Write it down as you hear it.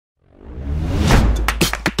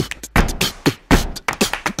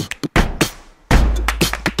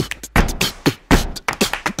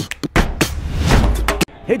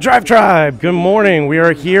Hey Drivetribe, good morning. We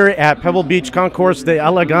are here at Pebble Beach Concours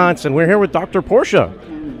d'Elegance, and we're here with Dr. Porsche.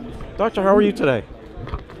 Doctor, how are you today?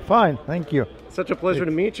 Fine, thank you. Such a pleasure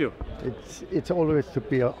to meet you. It's always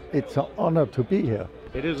it's an honor to be here.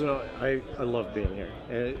 It is. I love being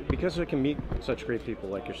here because I can meet such great people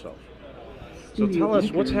like yourself. So tell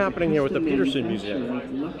us what's happening here with the Peterson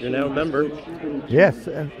Museum. You're now a member. Yes,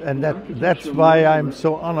 and that's why I'm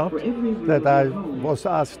so honored that I was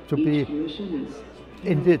asked to be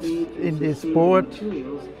in this board.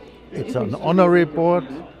 It's an honorary board,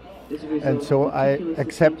 and so I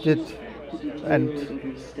accepted,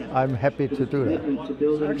 and I'm happy to do that.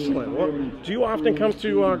 Excellent. Well, do you often come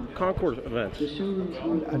to concours events?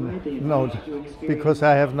 No, because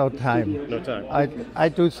I have no time. No time. I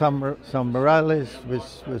do some rallies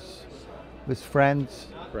with friends,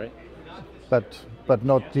 right? But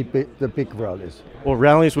not the big rallies. Well,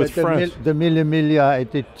 rallies with friends. The Mille I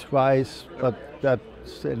did twice, but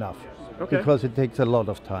that's enough. Okay. Because it takes a lot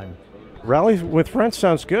of time. Rallies with friends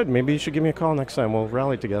sounds good. Maybe you should give me a call next time. We'll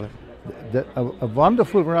rally together. A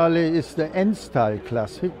wonderful rally is the N-Style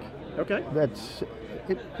Classic. Okay. That's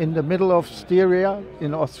in the middle of Styria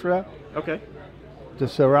in Austria. Okay. The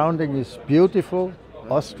surrounding is beautiful.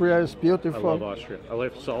 Austria is beautiful. I love Austria. I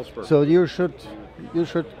love Salzburg. So you should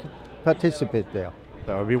participate there.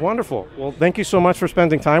 That would be wonderful. Well, thank you so much for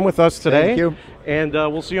spending time with us today. Thank you. And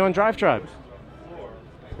we'll see you on Drivetribe.